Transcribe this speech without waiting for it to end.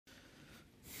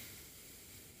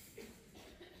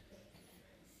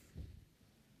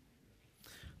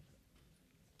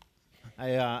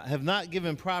I have not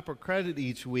given proper credit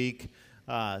each week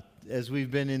as we've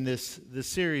been in this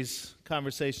series,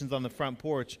 Conversations on the Front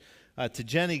Porch, to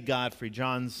Jenny Godfrey,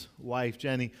 John's wife,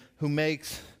 Jenny, who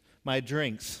makes my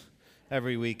drinks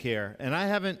every week here. And I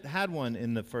haven't had one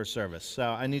in the first service, so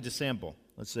I need to sample.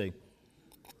 Let's see.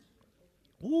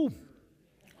 Ooh,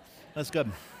 that's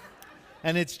good.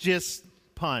 And it's just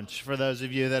punch, for those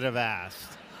of you that have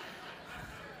asked.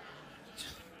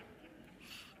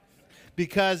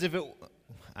 Because if it...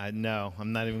 I'm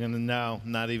not even going to know.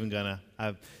 I'm not even going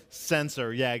to.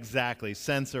 Censor. Yeah, exactly.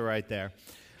 Censor right there.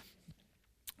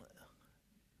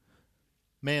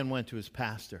 Man went to his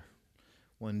pastor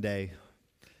one day,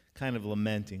 kind of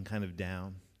lamenting, kind of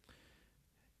down.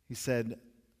 He said,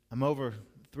 I'm over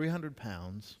 300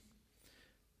 pounds.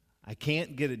 I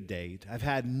can't get a date. I've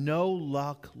had no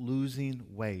luck losing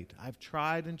weight. I've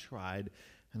tried and tried,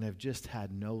 and I've just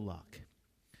had no luck.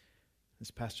 His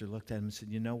pastor looked at him and said,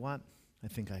 you know what? I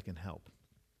think I can help.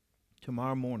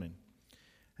 Tomorrow morning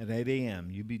at 8 a.m.,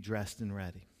 you be dressed and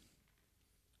ready.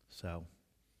 So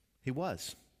he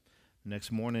was. The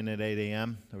next morning at 8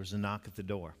 a.m., there was a knock at the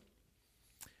door.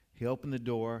 He opened the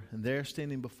door, and there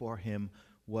standing before him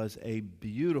was a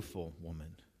beautiful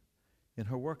woman in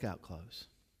her workout clothes.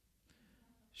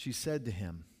 She said to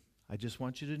him, I just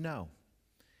want you to know,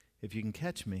 if you can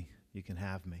catch me, you can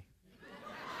have me.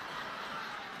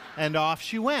 And off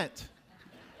she went.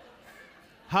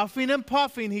 Huffing and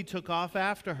puffing, he took off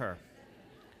after her.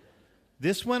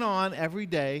 This went on every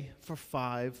day for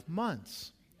 5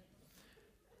 months,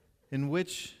 during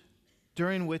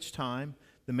which time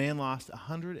the man lost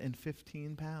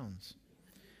 115 pounds.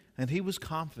 And he was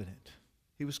confident.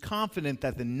 He was confident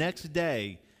that the next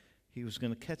day he was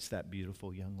going to catch that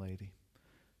beautiful young lady.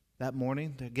 That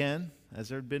morning, again, as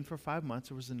there had been for 5 months,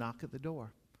 there was a knock at the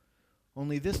door.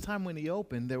 Only this time when he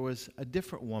opened, there was a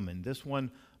different woman, this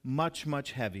one much,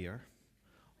 much heavier,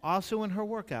 also in her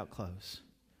workout clothes.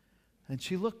 And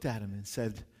she looked at him and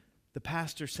said, the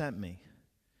pastor sent me.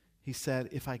 He said,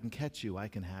 if I can catch you, I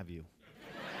can have you.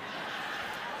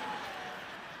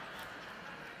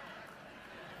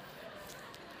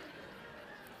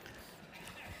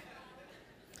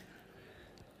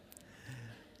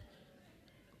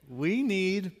 We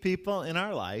need people in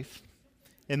our life,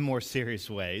 in more serious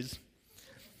ways,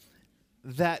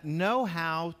 that know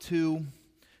how to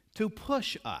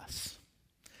push us,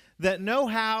 that know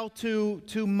how to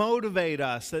motivate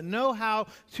us, that know how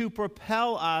to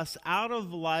propel us out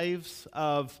of lives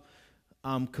of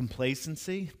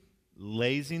complacency,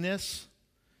 laziness,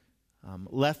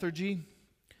 lethargy,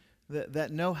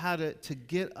 that know how to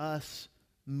get us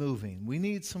moving. We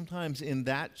need sometimes in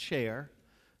that chair,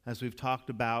 as we've talked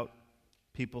about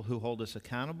people who hold us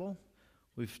accountable,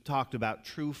 we've talked about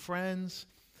true friends.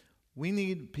 We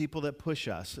need people that push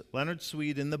us. Leonard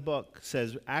Sweet in the book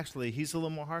says, actually, he's a little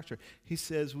more harsher. He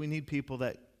says we need people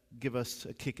that give us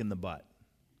a kick in the butt.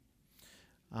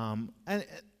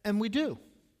 And we do.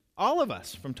 All of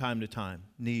us from time to time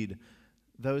need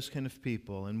those kind of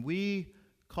people. And we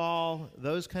call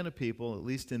those kind of people, at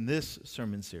least in this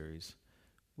sermon series,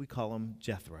 we call them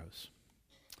Jethros.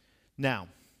 Now,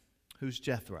 who's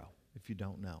Jethro, if you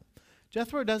don't know?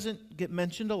 Jethro doesn't get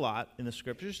mentioned a lot in the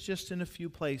scriptures, just in a few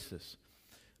places.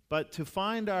 But to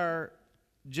find our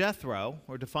Jethro,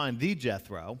 or to find the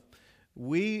Jethro,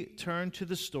 we turn to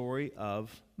the story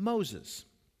of Moses.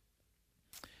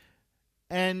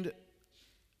 And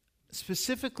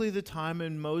specifically the time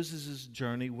in Moses'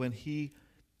 journey when he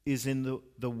is in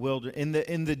the wilderness,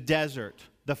 in the desert,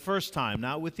 the first time,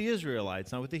 not with the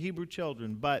Israelites, not with the Hebrew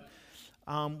children, but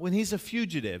when he's a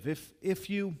fugitive. If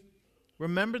you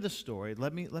remember the story,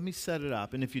 let me set it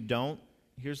up. And if you don't,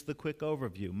 here's the quick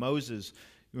overview. Moses,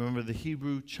 you remember the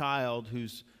Hebrew child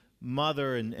whose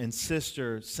mother and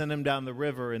sister sent him down the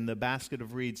river in the basket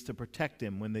of reeds to protect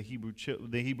him when the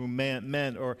Hebrew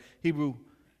men or Hebrew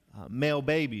male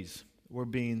babies were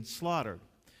being slaughtered.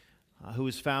 Who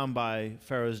was found by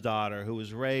Pharaoh's daughter, who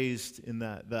was raised in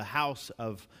the house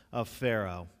of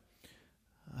Pharaoh,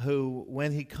 who,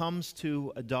 when he comes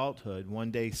to adulthood, one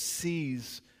day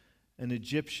sees an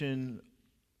Egyptian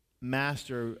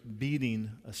master beating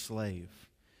a slave.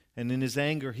 And in his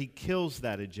anger, he kills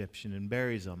that Egyptian and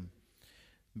buries him.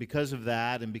 Because of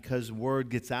that, and because word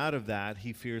gets out of that,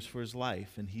 he fears for his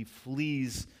life, and he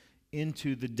flees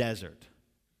into the desert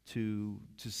to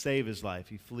save his life.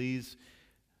 He flees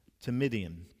to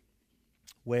Midian,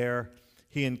 where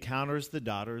he encounters the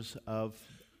daughters of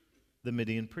the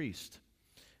Midian priest.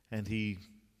 And he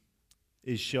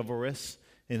is chivalrous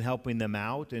in helping them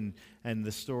out, and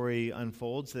the story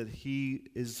unfolds that he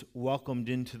is welcomed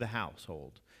into the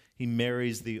household. He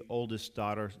marries the oldest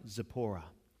daughter, Zipporah.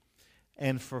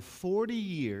 And for 40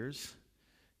 years,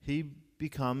 he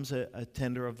becomes a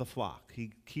tender of the flock.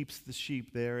 He keeps the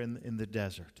sheep there in the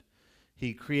desert.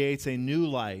 He creates a new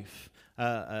life,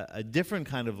 a different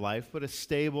kind of life, but a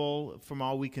stable, from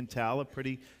all we can tell, a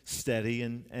pretty steady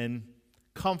and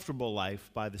comfortable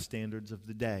life by the standards of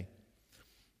the day.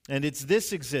 And it's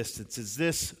this existence, it's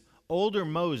this older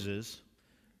Moses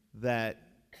that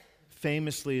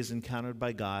famously is encountered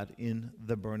by God in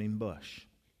the burning bush.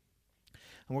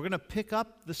 And we're going to pick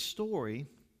up the story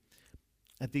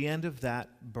at the end of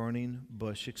that burning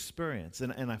bush experience.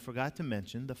 And I forgot to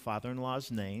mention the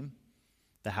father-in-law's name,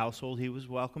 the household he was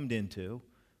welcomed into,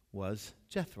 was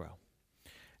Jethro.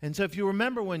 And so if you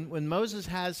remember when Moses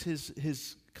has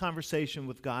his conversation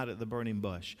with God at the burning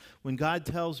bush, when God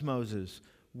tells Moses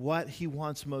what he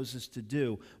wants Moses to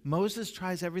do, Moses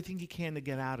tries everything he can to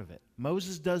get out of it.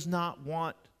 Moses does not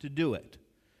want to do it.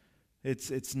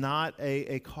 It's not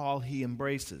a call he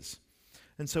embraces.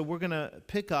 And so we're going to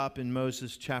pick up in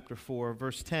Moses chapter 4,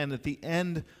 verse 10, at the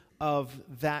end of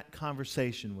that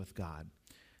conversation with God.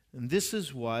 And this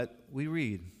is what we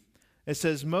read. It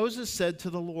says, Moses said to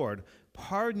the Lord,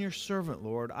 "Pardon your servant,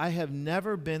 Lord. I have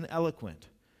never been eloquent,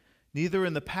 neither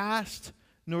in the past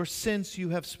nor since you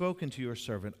have spoken to your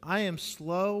servant. I am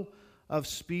slow of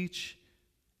speech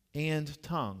and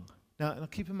tongue." Now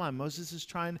keep in mind, Moses is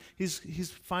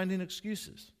he's finding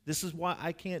excuses. This is why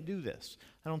I can't do this.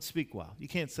 I don't speak well. You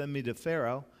can't send me to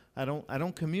Pharaoh. I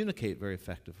don't communicate very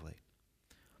effectively.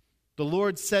 The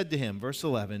Lord said to him, verse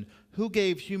 11, "Who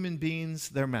gave human beings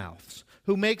their mouths?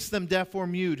 Who makes them deaf or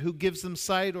mute? Who gives them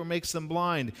sight or makes them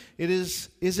blind? Is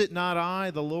it not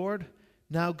I, the Lord?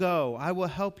 Now go, I will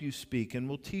help you speak and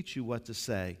will teach you what to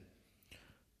say."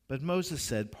 But Moses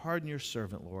said, "Pardon your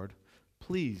servant, Lord.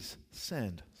 Please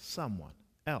send someone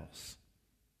else."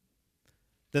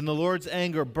 Then the Lord's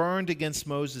anger burned against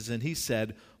Moses, and he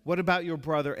said, "What about your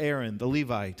brother Aaron, the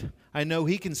Levite? I know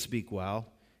he can speak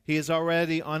well. He is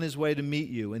already on his way to meet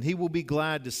you, and he will be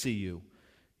glad to see you.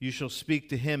 You shall speak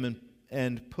to him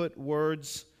and put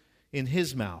words in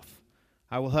his mouth.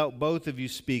 I will help both of you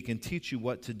speak and teach you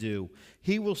what to do.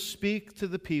 He will speak to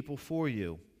the people for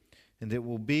you, and it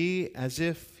will be as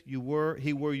if he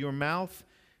were your mouth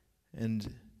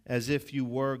and as if you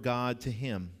were God to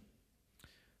him.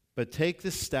 But take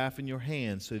this staff in your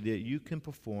hand so that you can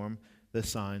perform the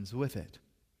signs with it."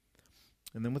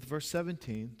 And then with verse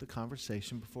 17, the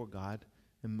conversation before God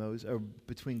and Moses, or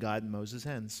between God and Moses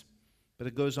ends. But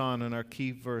it goes on in our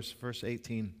key verse, verse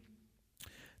 18.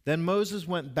 Then Moses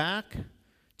went back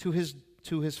to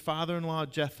his father-in-law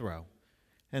Jethro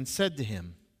and said to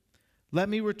him, "Let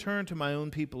me return to my own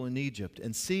people in Egypt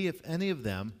and see if any of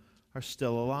them are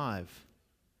still alive."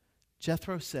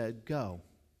 Jethro said, "Go,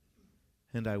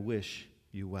 and I wish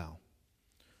you well."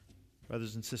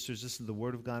 Brothers and sisters, this is the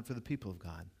word of God for the people of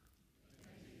God.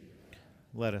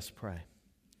 Let us pray.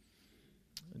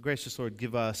 Gracious Lord,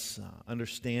 give us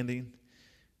understanding,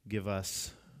 give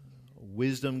us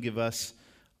wisdom, give us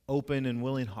open and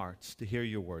willing hearts to hear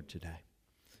your word today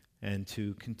and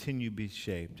to continue to be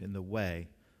shaped in the way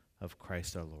of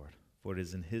Christ our Lord. For it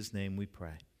is in his name we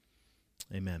pray.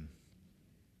 Amen.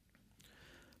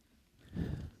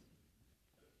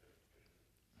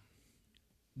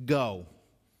 Go.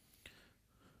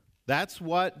 That's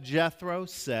what Jethro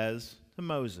says to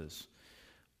Moses.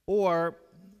 Or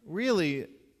really,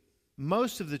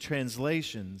 most of the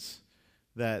translations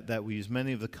that we use,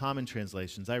 many of the common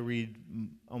translations, I read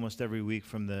almost every week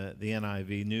from the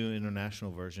NIV, New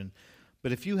International Version.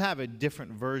 But if you have a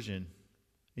different version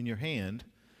in your hand,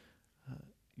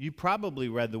 you probably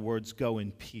read the words "go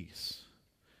in peace."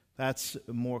 That's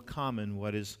more common,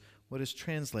 what is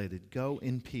translated, "go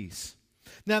in peace."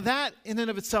 Now that in and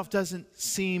of itself doesn't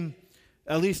seem,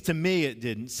 at least to me it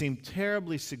didn't, seem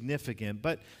terribly significant,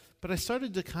 but I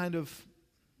started to kind of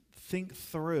think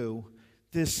through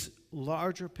this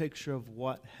larger picture of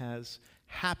what has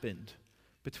happened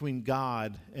between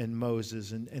God and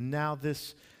Moses, and now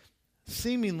this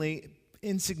seemingly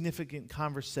insignificant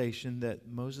conversation that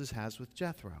Moses has with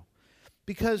Jethro.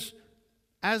 Because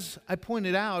as I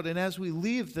pointed out, and as we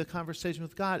leave the conversation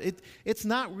with God, it's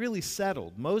not really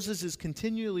settled. Moses is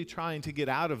continually trying to get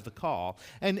out of the call.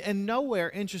 And nowhere,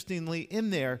 interestingly,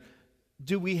 in there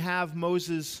do we have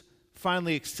Moses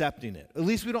finally accepting it. At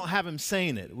least we don't have him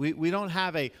saying it. We don't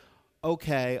have a,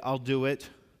 "Okay, I'll do it.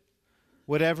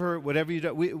 Whatever you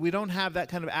do." We don't have that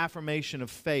kind of affirmation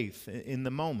of faith in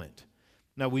the moment.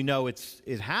 Now, we know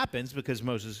it happens because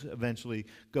Moses eventually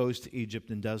goes to Egypt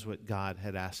and does what God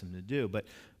had asked him to do. But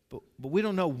we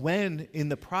don't know when in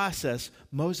the process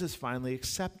Moses finally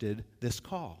accepted this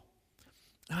call.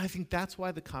 And I think that's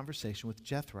why the conversation with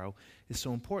Jethro is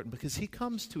so important, because he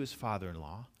comes to his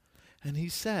father-in-law and he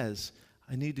says,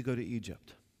 I need to go to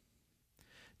Egypt.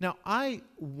 Now, I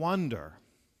wonder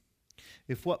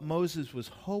if what Moses was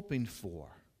hoping for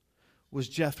was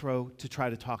Jethro to try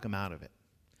to talk him out of it.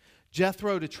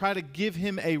 Jethro to try to give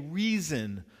him a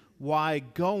reason why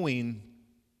going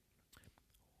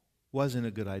wasn't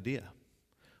a good idea.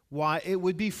 Why it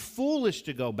would be foolish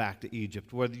to go back to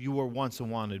Egypt where you were once a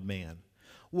wanted man.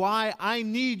 Why I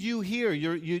need you here.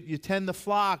 You tend the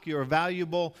flock. You're a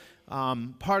valuable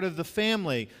part of the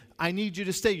family. I need you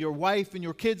to stay. Your wife and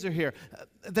your kids are here.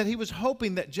 That he was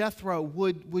hoping that Jethro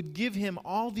would give him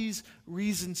all these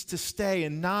reasons to stay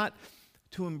and not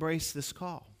to embrace this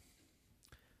call.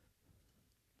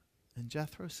 And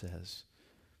Jethro says,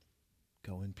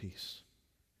 go in peace.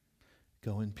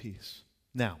 Go in peace.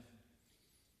 Now,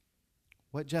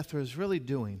 what Jethro is really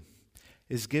doing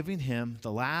is giving him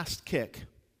the last kick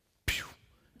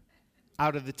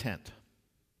out of the tent.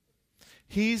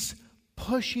 He's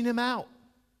pushing him out.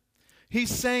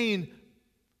 He's saying,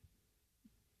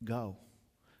 go.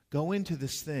 Go into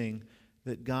this thing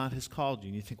that God has called you.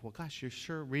 And you think, well, gosh, you're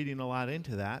sure reading a lot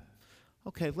into that.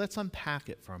 Okay, let's unpack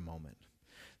it for a moment.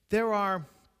 There are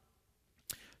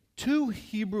two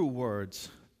Hebrew words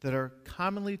that are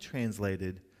commonly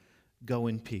translated, go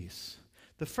in peace.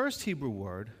 The first Hebrew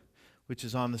word, which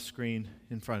is on the screen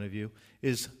in front of you,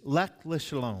 is lech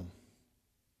lishalom.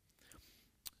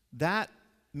 That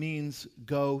means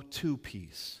go to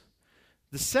peace.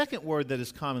 The second word that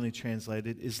is commonly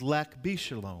translated is lech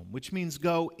bishalom, which means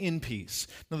go in peace.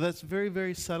 Now that's very,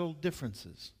 very subtle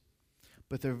differences,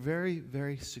 but they're very,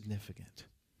 very significant.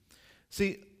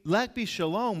 See, lech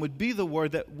bishalom would be the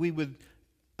word that we would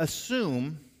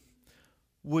assume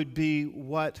would be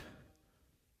what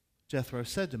Jethro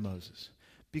said to Moses,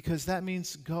 because that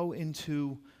means go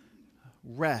into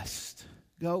rest,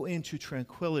 go into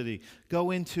tranquility,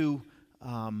 go into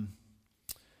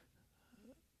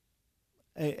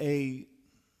a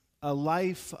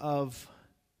life of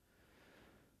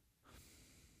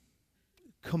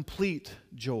complete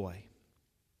joy.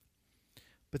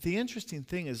 But the interesting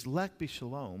thing is, lech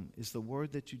bishalom is the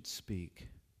word that you'd speak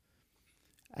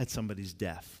at somebody's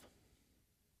death.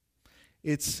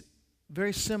 It's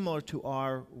very similar to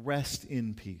our rest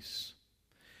in peace.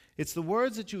 It's the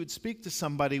words that you would speak to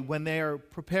somebody when they are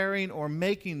preparing or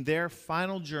making their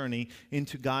final journey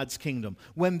into God's kingdom,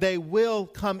 when they will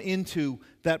come into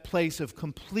that place of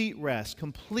complete rest,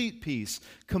 complete peace,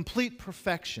 complete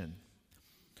perfection.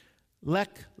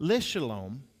 Lech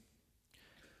lishalom,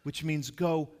 which means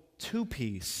go to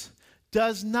peace,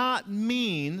 does not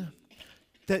mean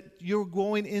that you're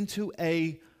going into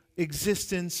a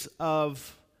existence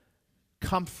of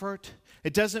comfort.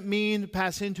 It doesn't mean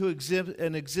pass into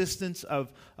an existence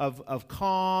of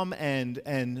calm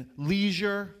and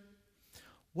leisure.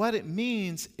 What it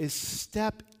means is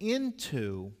step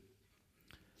into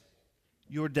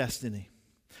your destiny.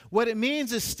 What it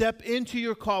means is step into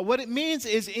your call. What it means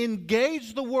is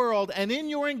engage the world, and in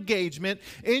your engagement,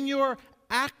 in your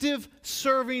active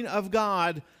serving of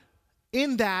God,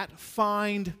 in that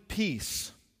find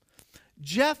peace.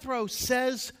 Jethro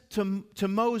says to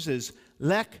Moses,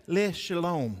 lech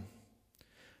lishalom,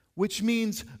 which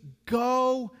means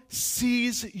go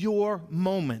seize your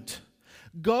moment.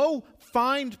 Go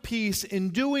find peace in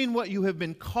doing what you have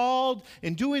been called,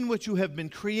 in doing what you have been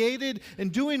created, in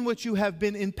doing what you have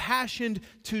been impassioned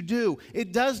to do.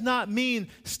 It does not mean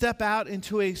step out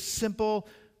into a simple,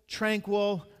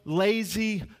 tranquil,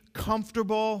 lazy,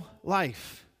 comfortable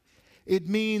life. It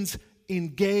means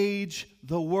engage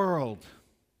the world.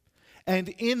 And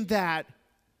in that,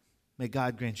 may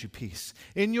God grant you peace.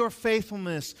 In your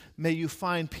faithfulness, may you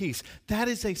find peace. That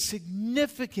is a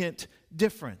significant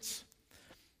difference.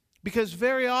 Because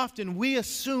very often we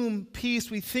assume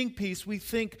peace, we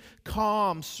think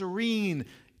calm, serene,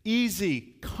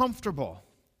 easy, comfortable.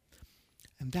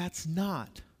 And that's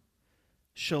not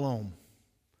shalom.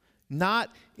 Not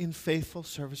in faithful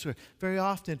service. Very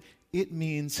often it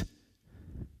means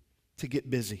to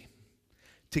get busy,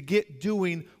 to get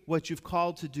doing what you've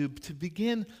called to do, to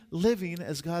begin living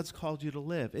as God's called you to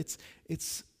live.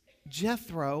 It's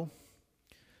Jethro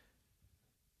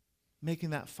making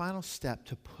that final step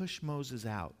to push Moses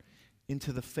out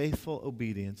into the faithful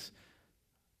obedience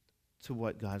to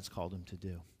what God's called him to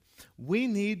do. We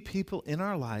need people in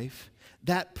our life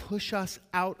that push us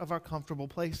out of our comfortable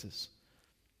places.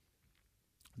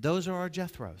 Those are our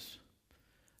Jethros.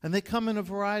 And they come in a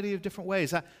variety of different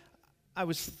ways. I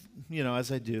was,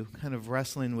 as I do, kind of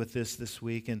wrestling with this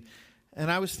week, and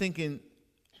I was thinking,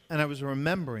 and I was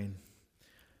remembering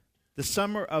the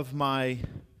summer of my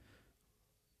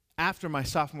after my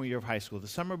sophomore year of high school, the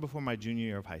summer before my junior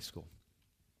year of high school,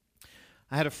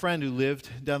 I had a friend who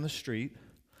lived down the street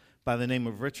by the name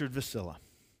of Richard Vasilla.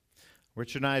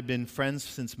 Richard and I had been friends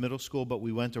since middle school, but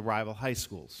we went to rival high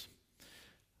schools.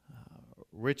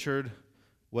 Richard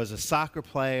was a soccer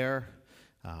player,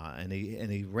 and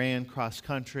he ran cross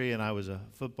country, and I was a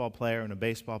football player and a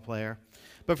baseball player.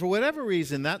 But for whatever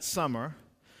reason, that summer,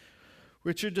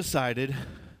 Richard decided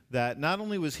that not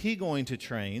only was he going to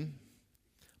train,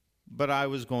 but I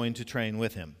was going to train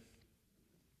with him.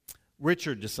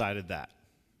 Richard decided that.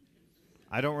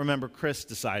 I don't remember Chris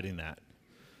deciding that.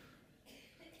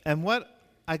 And what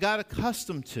I got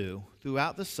accustomed to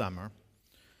throughout the summer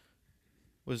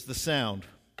was the sound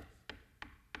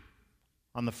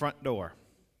on the front door.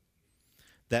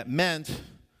 That meant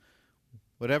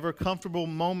whatever comfortable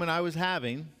moment I was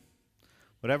having,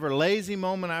 whatever lazy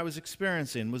moment I was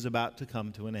experiencing was about to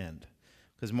come to an end.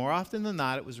 Because more often than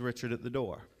not, it was Richard at the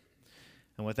door.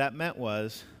 And what that meant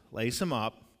was, lace him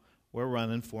up, we're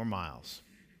running 4 miles.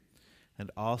 And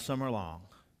all summer long,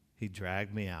 he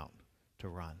dragged me out to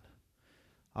run.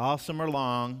 All summer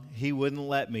long, he wouldn't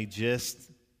let me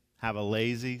just have a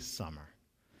lazy summer.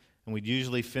 And we'd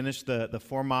usually finish the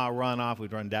 4-mile run off.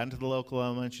 We'd run down to the local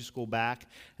elementary school back,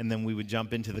 and then we would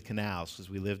jump into the canals because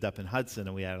we lived up in Hudson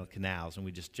and we had canals, and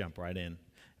we'd just jump right in.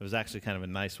 It was actually kind of a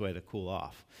nice way to cool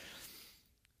off.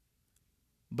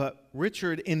 But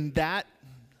Richard, in that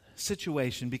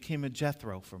situation, became a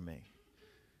Jethro for me.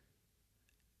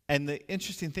 And the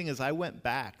interesting thing is I went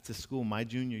back to school my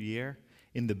junior year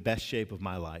in the best shape of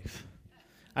my life.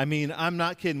 I mean, I'm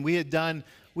not kidding. We had done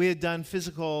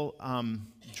physical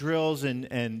drills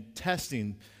and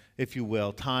testing, if you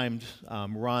will, timed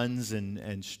runs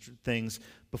and things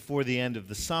before the end of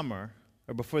the summer,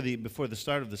 or before the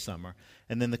start of the summer.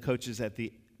 And then the coaches at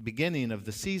the beginning of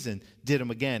the season did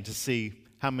them again to see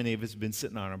how many of us had been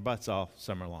sitting on our butts all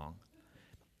summer long.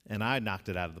 And I knocked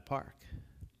it out of the park.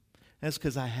 That's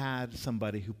because I had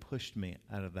somebody who pushed me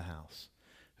out of the house,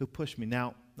 who pushed me.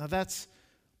 Now that's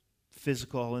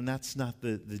physical, and that's not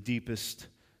the deepest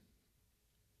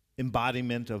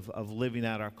embodiment of living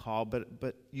out our call,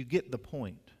 but you get the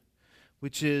point,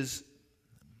 which is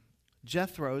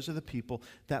Jethros are the people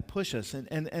that push us,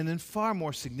 and in far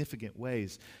more significant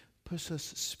ways, push us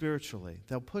spiritually.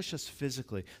 They'll push us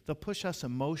physically. They'll push us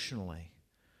emotionally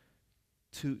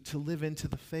to live into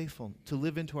to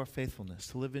live into our faithfulness,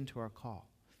 to live into our call.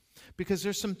 Because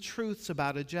there's some truths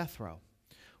about a Jethro.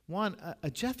 One,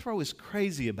 a Jethro is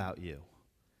crazy about you.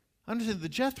 Understand, the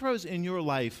Jethros in your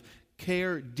life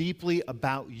care deeply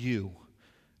about you.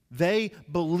 They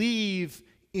believe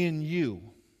in you.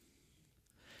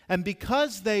 And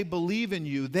because they believe in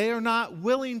you, they are not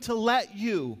willing to let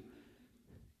you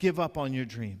give up on your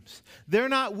dreams. They're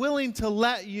not willing to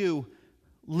let you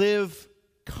live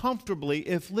comfortably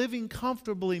if living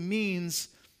comfortably means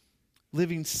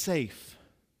living safe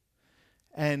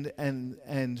and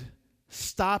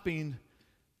stopping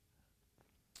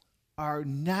our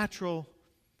natural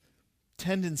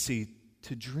tendency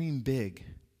to dream big.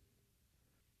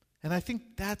 And I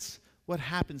think that's what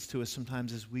happens to us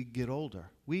sometimes as we get older.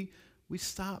 We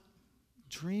stop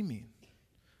dreaming.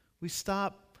 We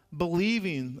stop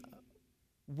believing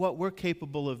what we're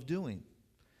capable of doing.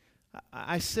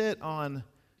 I sit on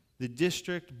the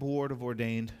District Board of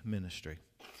Ordained Ministry,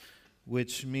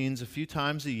 which means a few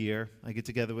times a year I get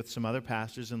together with some other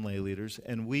pastors and lay leaders,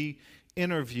 and we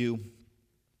interview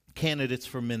candidates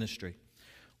for ministry.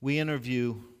 We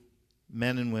interview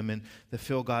men and women that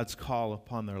feel God's call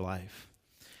upon their life.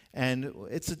 And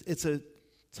it's a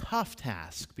tough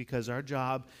task because our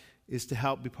job is to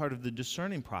help be part of the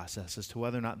discerning process as to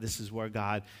whether or not this is where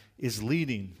God is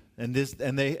leading, and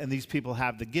these people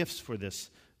have the gifts for this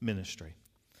ministry.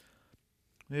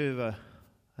 We have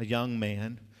a young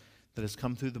man that has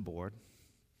come through the board,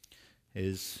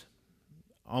 is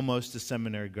almost a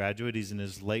seminary graduate. He's in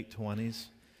his late 20s,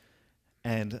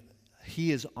 and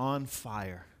he is on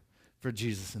fire for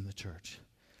Jesus in the church.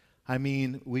 I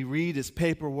mean, we read his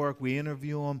paperwork, we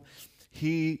interview him.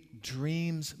 He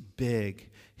dreams big.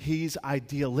 He's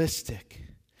idealistic.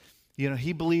 You know,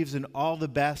 he believes in all the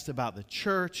best about the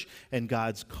church and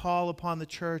God's call upon the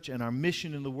church and our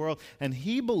mission in the world. And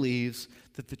he believes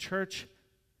that the church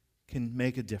can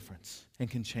make a difference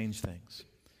and can change things.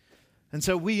 And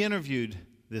so we interviewed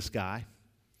this guy.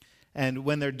 And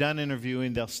when they're done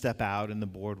interviewing, they'll step out and the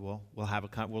board will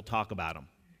we'll talk about him.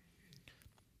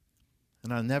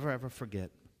 And I'll never, ever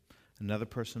forget another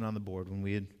person on the board when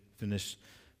we had finished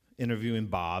interviewing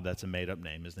Bob. That's a made-up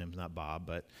name. His name's not Bob,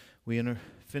 but we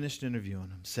finished interviewing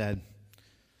him, said,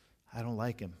 I don't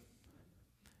like him.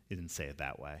 He didn't say it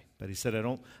that way, but he said, I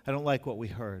don't like what we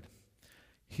heard.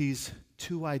 He's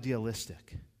too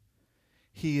idealistic.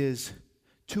 He is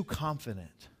too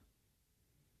confident.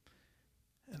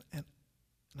 And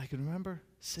I can remember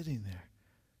sitting there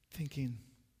thinking,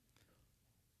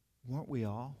 weren't we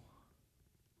all?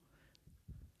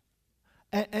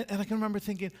 And I can remember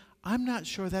thinking, I'm not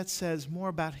sure that says more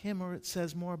about him or it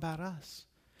says more about us.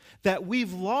 That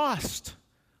we've lost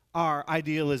our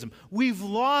idealism. We've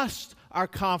lost our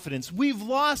confidence. We've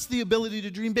lost the ability to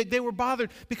dream big. They were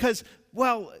bothered because,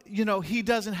 well, he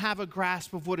doesn't have a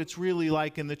grasp of what it's really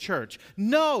like in the church.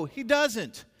 No, he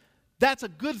doesn't. That's a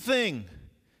good thing.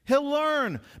 He'll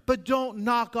learn, but don't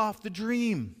knock off the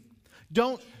dream.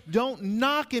 Don't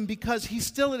knock him because he's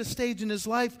still at a stage in his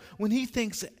life when he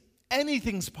thinks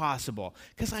anything's possible.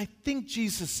 Because I think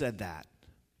Jesus said that.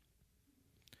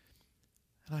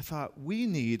 And I thought, we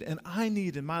need, and I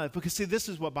need in my life, because see, this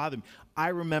is what bothered me. I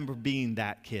remember being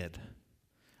that kid.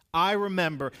 I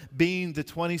remember being the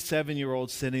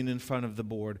 27-year-old sitting in front of the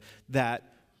board that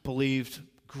believed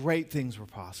great things were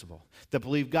possible, that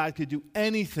believed God could do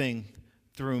anything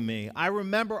through me. I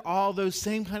remember all those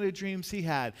same kind of dreams he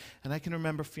had, and I can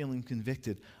remember feeling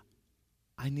convicted.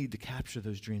 I need to capture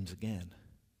those dreams again.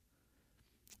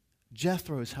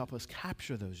 Jethro's help us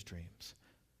capture those dreams.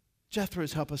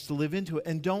 Jethro's help us to live into it,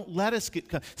 and don't let us get...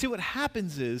 See, what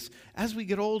happens is, as we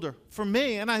get older, for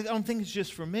me, and I don't think it's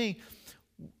just for me,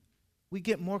 we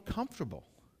get more comfortable.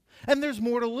 And there's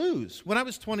more to lose. When I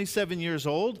was 27 years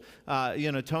old, Tony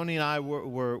and I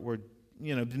were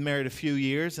been married a few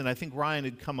years, and I think Ryan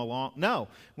had come along. No,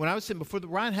 when I was sitting before,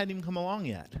 Ryan hadn't even come along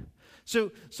yet.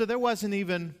 So there wasn't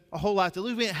even a whole lot to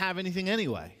lose. We didn't have anything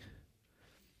anyway.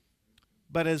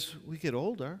 But as we get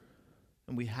older,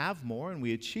 and we have more, and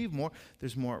we achieve more,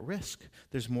 there's more at risk.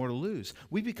 There's more to lose.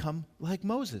 We become like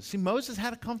Moses. See, Moses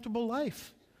had a comfortable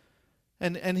life.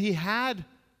 And he had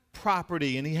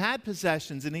property, and he had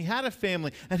possessions, and he had a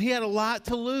family, and he had a lot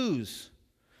to lose.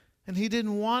 And he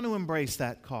didn't want to embrace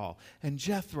that call. And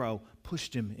Jethro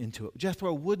pushed him into it.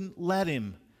 Jethro wouldn't let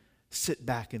him sit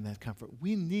back in that comfort.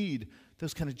 We need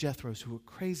those kind of Jethros who are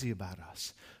crazy about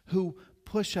us, who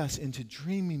push us into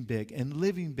dreaming big and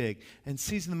living big and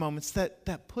seizing the moments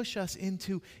that push us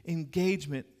into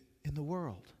engagement in the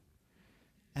world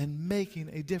and making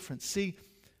a difference. See,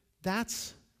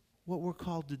 that's what we're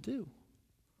called to do.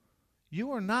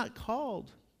 You are not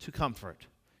called to comfort.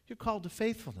 You're called to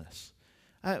faithfulness.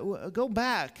 Go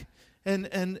back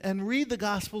and read the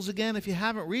Gospels again if you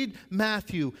haven't. Read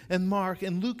Matthew and Mark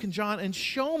and Luke and John and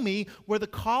show me where the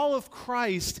call of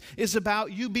Christ is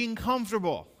about you being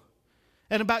comfortable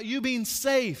and about you being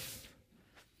safe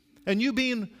and you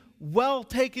being well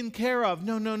taken care of.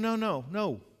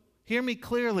 No. Hear me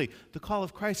clearly. The call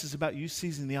of Christ is about you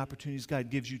seizing the opportunities God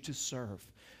gives you to serve.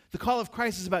 The call of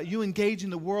Christ is about you engaging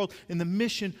the world in the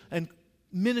mission and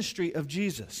ministry of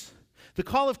Jesus. The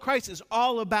call of Christ is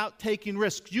all about taking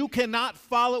risks. You cannot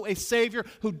follow a Savior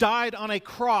who died on a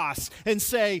cross and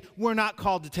say, we're not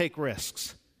called to take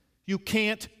risks. You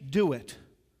can't do it.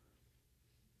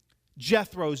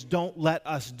 Jethros don't let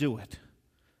us do it.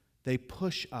 They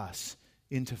push us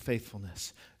into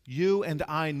faithfulness. You and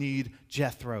I need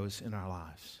Jethros in our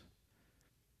lives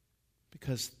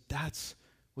because that's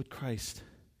what Christ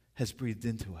has breathed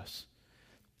into us.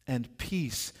 And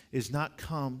peace does not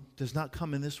come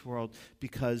in this world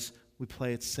because we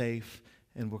play it safe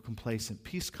and we're complacent.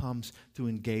 Peace comes through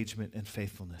engagement and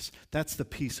faithfulness. That's the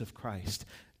peace of Christ.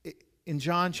 In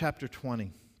John chapter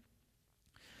 20,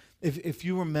 if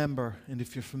you remember and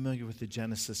if you're familiar with the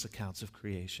Genesis accounts of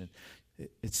creation,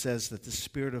 it says that the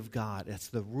Spirit of God, that's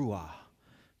the Ruah,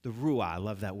 I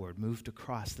love that word, moved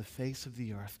across the face of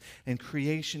the earth, and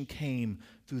creation came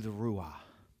through the Ruah.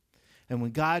 And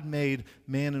when God made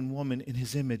man and woman in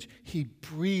his image, he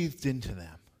breathed into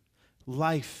them,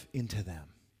 life into them.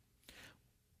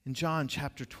 In John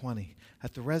chapter 20,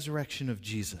 at the resurrection of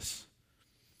Jesus,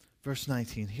 verse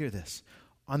 19, hear this.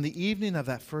 On the evening of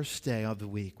that first day of the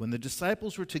week, when the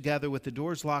disciples were together with the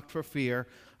doors locked for fear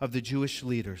of the Jewish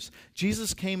leaders,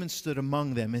 Jesus came and stood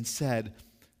among them and said,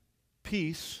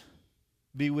 "Peace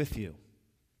be with you."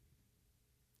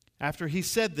 After he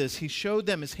said this, he showed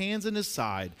them his hands and his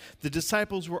side. The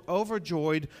disciples were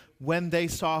overjoyed when they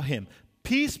saw him.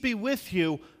 Peace be with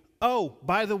you. Oh,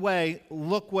 by the way,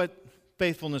 look what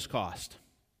faithfulness cost.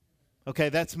 Okay,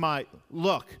 that's my,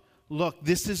 look,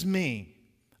 this is me.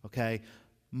 Okay,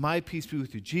 my peace be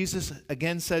with you. Jesus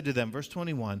again said to them, verse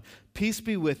 21, "Peace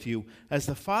be with you. As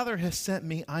the Father has sent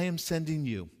me, I am sending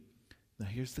you." Now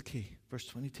here's the key, verse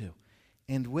 22.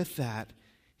 And with that,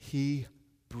 he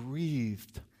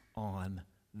breathed on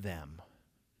them.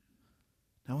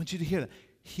 Now I want you to hear that.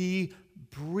 He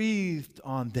breathed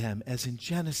on them, as in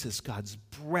Genesis, God's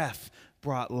breath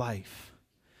brought life.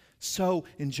 So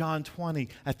in John 20,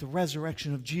 at the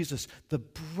resurrection of Jesus, the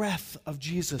breath of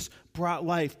Jesus brought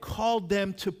life, called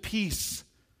them to peace.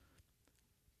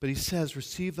 But he says,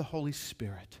 receive the Holy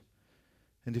Spirit.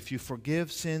 And if you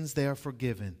forgive sins, they are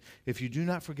forgiven. If you do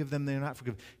not forgive them, they are not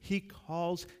forgiven. He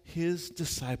calls his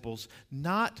disciples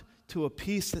not to a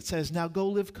peace that says, now go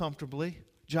live comfortably.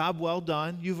 Job well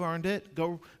done. You've earned it.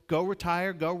 Go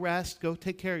retire. Go rest. Go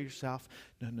take care of yourself.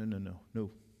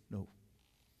 No.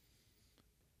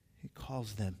 He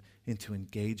calls them into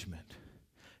engagement.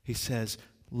 He says,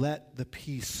 let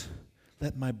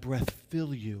my breath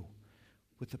fill you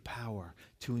with the power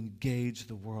to engage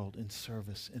the world in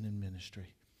service and in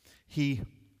ministry. He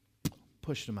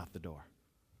pushed them out the door.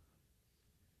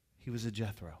 He was a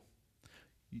Jethro.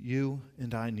 You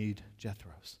and I need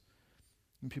Jethros.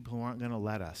 And people who aren't going to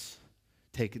let us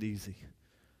take it easy,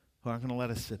 who aren't going to let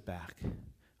us sit back, who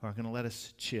aren't going to let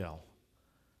us chill.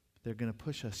 They're going to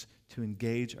push us to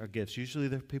engage our gifts. Usually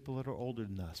they're people that are older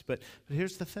than us. But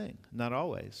here's the thing, not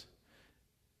always.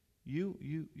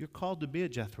 You're called to be a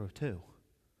Jethro too.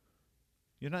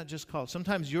 You're not just called.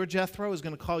 Sometimes your Jethro is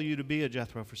going to call you to be a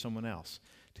Jethro for someone else,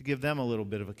 to give them a little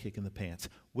bit of a kick in the pants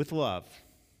with love.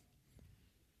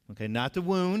 Okay, not to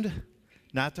wound,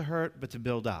 not to hurt, but to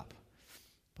build up,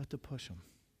 but to push them.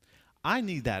 I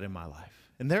need that in my life.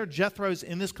 And there are Jethros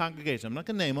in this congregation. I'm not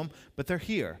going to name them, but they're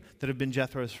here that have been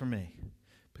Jethros for me.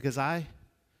 Because I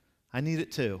need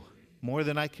it too, more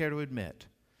than I care to admit.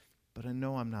 But I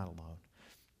know I'm not alone.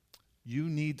 You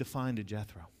need to find a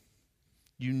Jethro.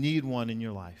 You need one in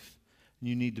your life. And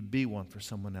you need to be one for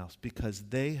someone else because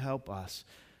they help us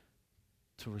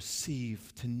to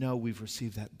know we've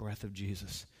received that breath of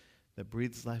Jesus that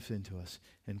breathes life into us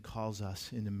and calls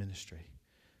us into ministry.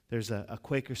 There's a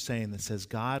Quaker saying that says,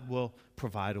 God will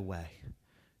provide a way.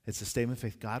 It's a statement of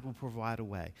faith. God will provide a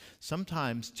way.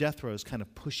 Sometimes Jethros kind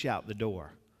of push you out the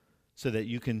door so that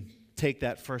you can take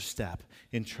that first step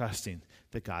in trusting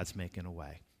that God's making a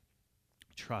way.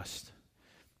 Trust.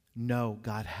 Know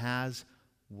God has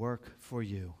work for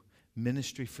you,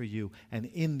 ministry for you, and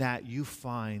in that you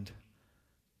find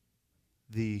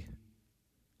the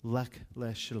lek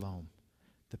shalom,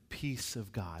 the peace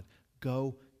of God.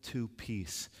 Go to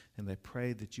peace. And I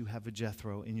pray that you have a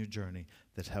Jethro in your journey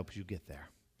that helps you get there.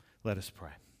 Let us pray.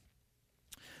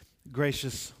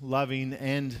 Gracious, loving,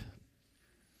 and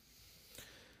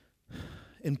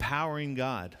empowering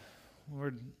God.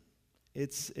 Lord,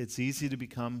 it's easy to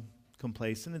become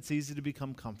complacent. It's easy to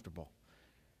become comfortable.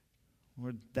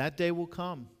 Lord, that day will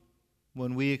come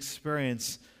when we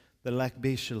experience the lek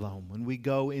shalom, when we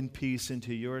go in peace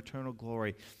into your eternal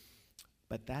glory.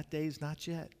 But that day is not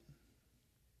yet.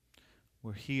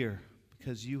 We're here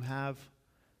because you have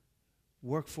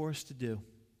work for us to do.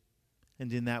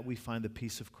 And in that we find the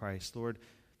peace of Christ. Lord,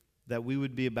 that we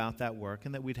would be about that work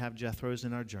and that we'd have Jethros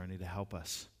in our journey to help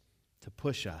us, to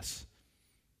push us,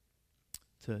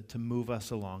 to move us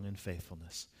along in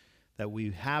faithfulness. That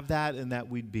we have that and that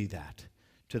we'd be that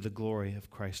to the glory of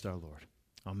Christ our Lord.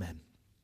 Amen.